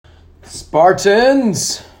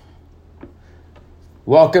Spartans,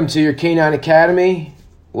 welcome to your Canine Academy.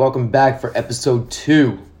 Welcome back for episode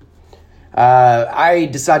 2. I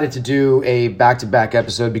decided to do a back-to-back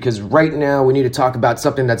episode because right now we need to talk about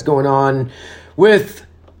something that's going on with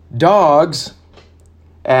dogs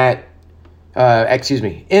in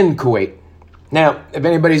Kuwait. Now, if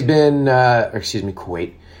anybody's been,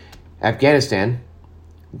 Kuwait, Afghanistan,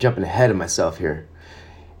 I'm jumping ahead of myself here.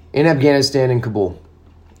 In Afghanistan and Kabul.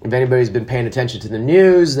 If anybody's been paying attention to the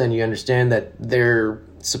news, then you understand that there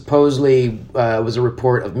supposedly was a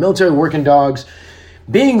report of military working dogs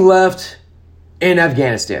being left in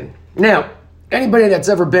Afghanistan. Now, anybody that's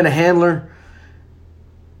ever been a handler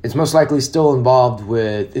is most likely still involved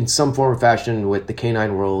in some form or fashion with the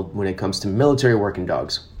canine world when it comes to military working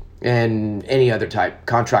dogs and any other type,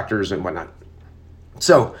 contractors and whatnot.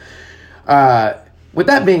 So, with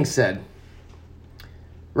that being said,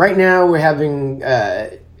 right now we're having...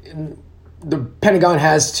 the Pentagon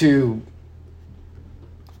has to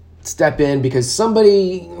step in because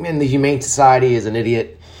somebody in the Humane Society is an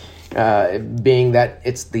idiot, being that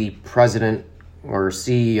it's the president or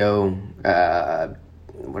CEO,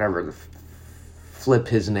 whatever the flip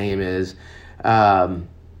his name is.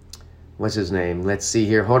 What's his name? Let's see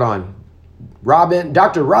here. Hold on.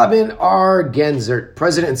 Dr. Robin R. Genzert,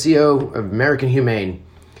 president and CEO of American Humane,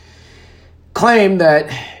 claimed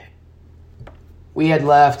that we had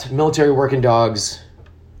left military working dogs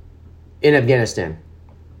in Afghanistan.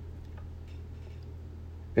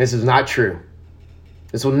 This is not true.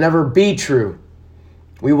 This will never be true.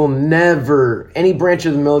 We will never, any branch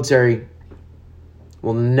of the military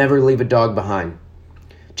will never leave a dog behind.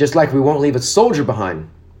 Just like we won't leave a soldier behind.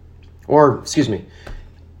 Or,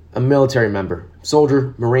 a military member.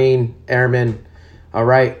 Soldier, Marine, Airman, all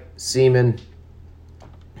right, Seaman.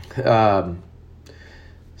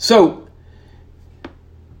 So,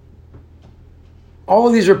 all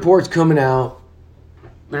of these reports coming out,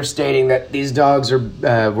 they're stating that these dogs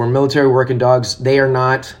were military working dogs. They are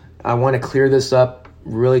not. I want to clear this up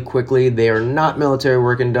really quickly. They are not military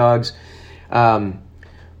working dogs.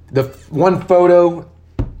 The one photo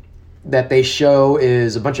that they show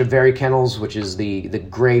is a bunch of Very kennels, which is the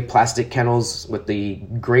gray plastic kennels with the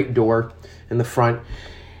grate door in the front.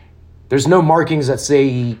 There's no markings that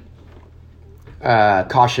say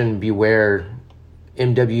caution, beware,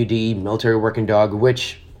 MWD, military working dog,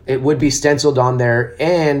 which it would be stenciled on there,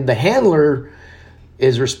 and the handler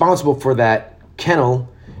is responsible for that kennel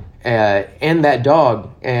and that dog,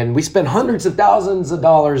 and we spend hundreds of thousands of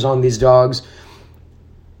dollars on these dogs,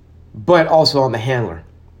 but also on the handler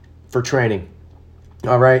for training.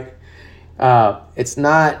 All right, it's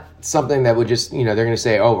not something that would just, they're going to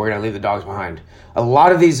say, oh, we're going to leave the dogs behind.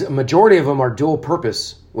 Majority of them are dual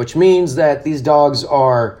purpose, which means that these dogs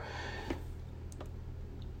are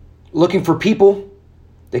looking for people.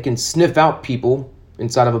 They can sniff out people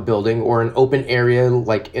inside of a building or an open area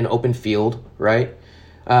like an open field, right?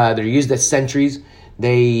 They're used as sentries.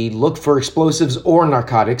 They look for explosives or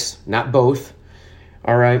narcotics, not both,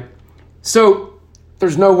 all right? So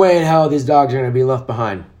there's no way in hell these dogs are going to be left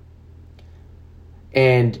behind.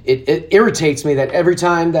 And it irritates me that every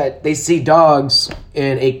time that they see dogs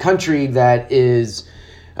in a country that is,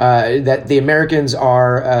 that the Americans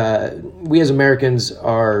are, we as Americans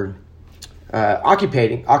are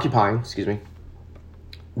occupying,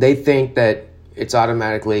 they think that it's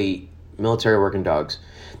automatically military working dogs.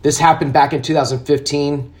 This happened back in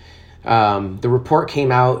 2015. The report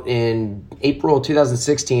came out in April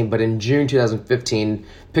 2016, but in June 2015,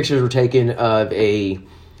 pictures were taken of a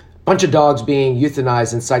bunch of dogs being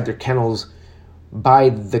euthanized inside their kennels by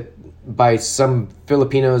some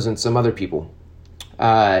Filipinos and some other people.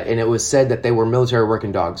 And it was said that they were military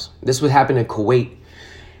working dogs. This would happen in Kuwait.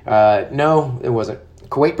 No, it wasn't.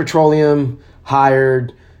 Kuwait Petroleum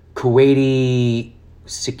hired Kuwaiti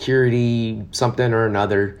security something or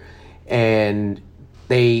another, and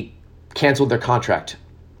they canceled their contract.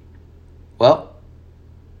 Well,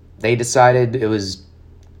 they decided they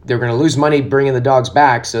were going to lose money bringing the dogs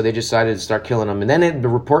back, so they decided to start killing them. And then the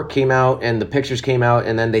report came out, and the pictures came out,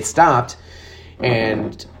 and then they stopped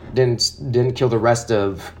and didn't kill the rest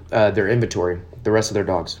of their inventory, the rest of their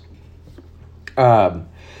dogs.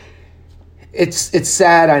 It's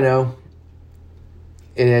sad, I know.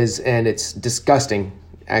 It is, and it's disgusting,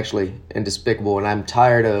 actually, and despicable. And I'm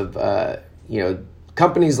tired of,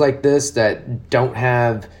 companies like this that don't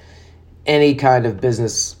have any kind of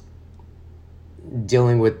business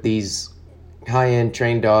dealing with these high-end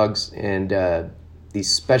trained dogs and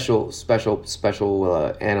these special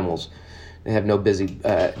animals. They have no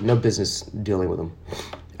business dealing with them.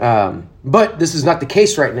 But this is not the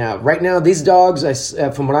case right now. Right now, these dogs,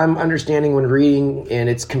 from what I'm understanding when reading, and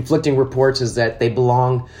it's conflicting reports, is that they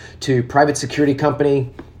belong to private security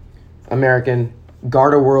company, American,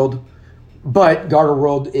 Garda World. But Garda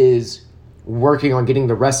World is working on getting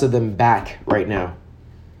the rest of them back right now.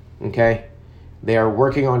 Okay? They are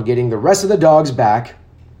working on getting the rest of the dogs back.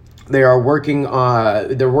 They are working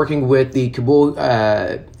they're working with the Kabul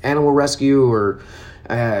Animal Rescue, or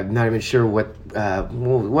I'm not even sure what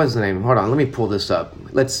was the name. Hold on, let me pull this up.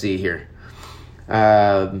 Let's see here.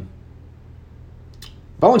 Volunteer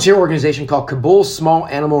organization called Kabul Small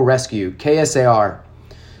Animal Rescue, KSAR,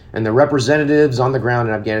 and the representatives on the ground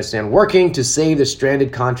in Afghanistan working to save the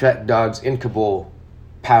stranded contract dogs in Kabul,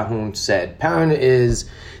 Pahoon said. Pahoon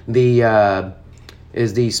is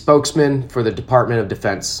the spokesman for the Department of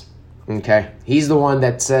Defense. Okay, he's the one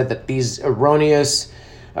that said that these erroneous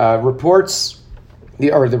reports,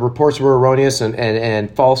 the reports were erroneous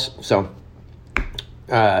and false. So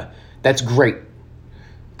that's great,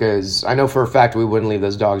 because I know for a fact we wouldn't leave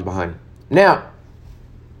those dogs behind. Now,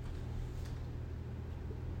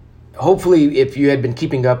 hopefully, if you had been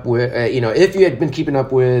keeping up with,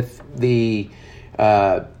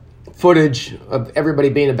 the footage of everybody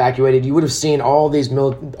being evacuated, you would have seen all these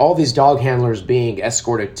dog handlers being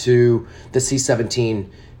escorted to the C-17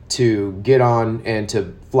 to get on and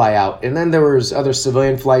to fly out. And then there was other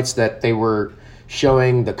civilian flights that they were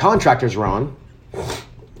showing the contractors were on.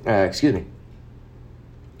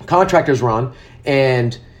 Contractors were on,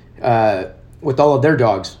 and with all of their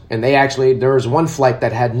dogs. And there was one flight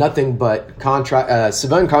that had nothing but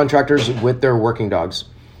civilian contractors with their working dogs.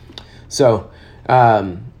 So,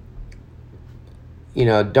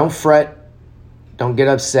 don't fret, don't get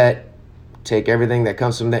upset, take everything that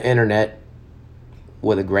comes from the internet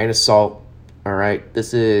with a grain of salt, all right?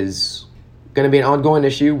 This is going to be an ongoing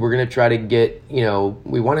issue. We're going to try to get,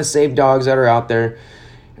 we want to save dogs that are out there.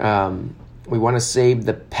 We want to save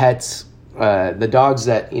the pets, the dogs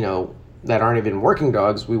that, that aren't even working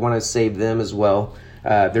dogs. We want to save them as well.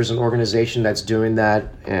 There's an organization that's doing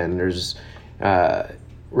that, and there's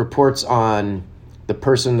reports on the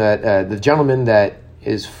person that, the gentleman that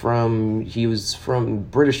he was from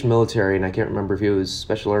British military, and I can't remember if he was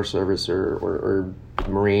Special Air Service or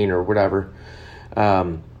Marine or whatever,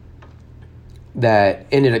 that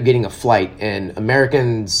ended up getting a flight, and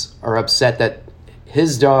Americans are upset that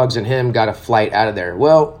his dogs and him got a flight out of there.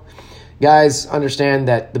 Well, guys, understand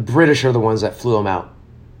that the British are the ones that flew him out.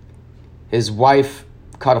 His wife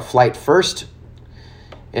caught a flight first,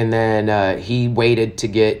 and then he waited to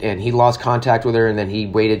and he lost contact with her, and then he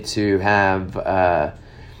waited to have, I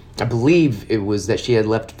believe it was that she had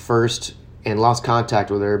left first and lost contact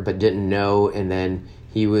with her but didn't know, and then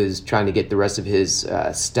he was trying to get the rest of his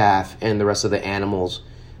staff and the rest of the animals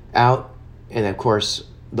out. And, of course,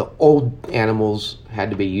 the old animals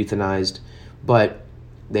had to be euthanized, but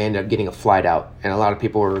they ended up getting a flight out. And a lot of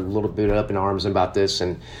people were a little bit up in arms about this.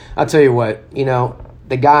 And I'll tell you what,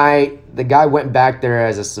 the guy went back there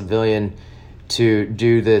as a civilian to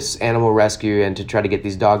do this animal rescue and to try to get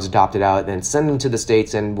these dogs adopted out and send them to the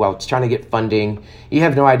States. And while it's trying to get funding, you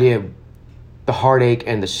have no idea the heartache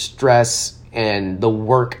and the stress and the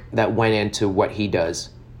work that went into what he does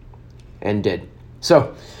and did.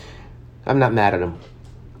 So I'm not mad at him.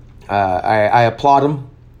 I applaud him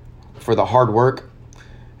for the hard work.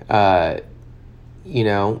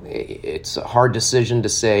 It's a hard decision to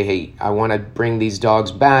say, hey, I want to bring these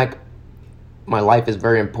dogs back. My life is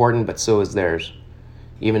very important, but so is theirs.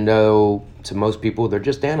 Even though to most people they're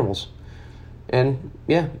just animals. And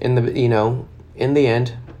yeah, in the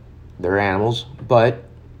end, they're animals, but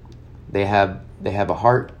they have a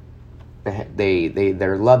heart.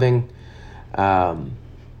 They're loving,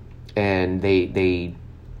 and they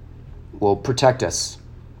will protect us,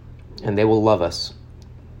 and they will love us,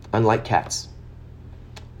 unlike cats.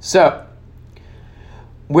 So,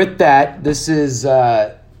 with that, this is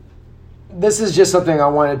just something I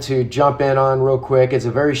wanted to jump in on real quick. It's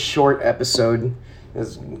a very short episode.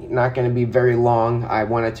 It's not going to be very long. I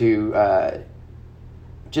wanted to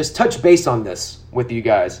just touch base on this with you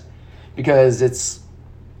guys because it's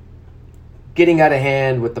getting out of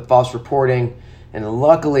hand with the false reporting, and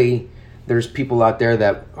luckily there's people out there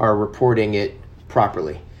that are reporting it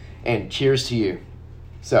properly. And cheers to you.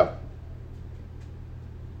 So,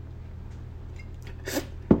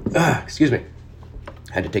 excuse me.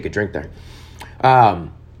 I had to take a drink there.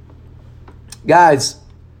 Guys,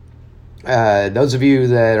 those of you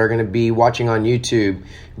that are going to be watching on YouTube,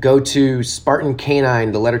 go to Spartan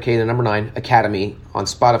K9, the letter K, the number 9, Academy on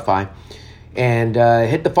Spotify, and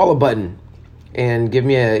hit the follow button, and give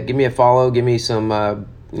me a follow, give me some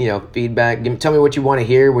feedback. Tell me what you want to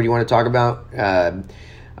hear, what you want to talk about.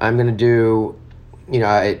 I'm going to do,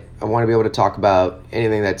 I want to be able to talk about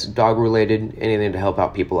anything that's dog related, anything to help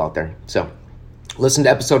out people out there. So listen to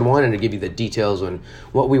episode 1 and to give you the details on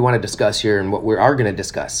what we want to discuss here and what we are going to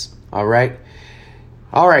discuss. All right.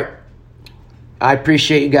 I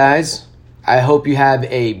appreciate you guys. I hope you have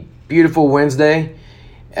a beautiful Wednesday.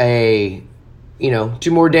 2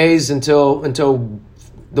 more days until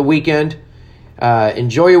the weekend.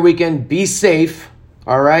 Enjoy your weekend. Be safe.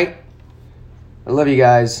 All right. I love you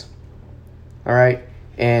guys. All right.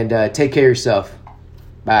 And take care of yourself.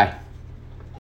 Bye.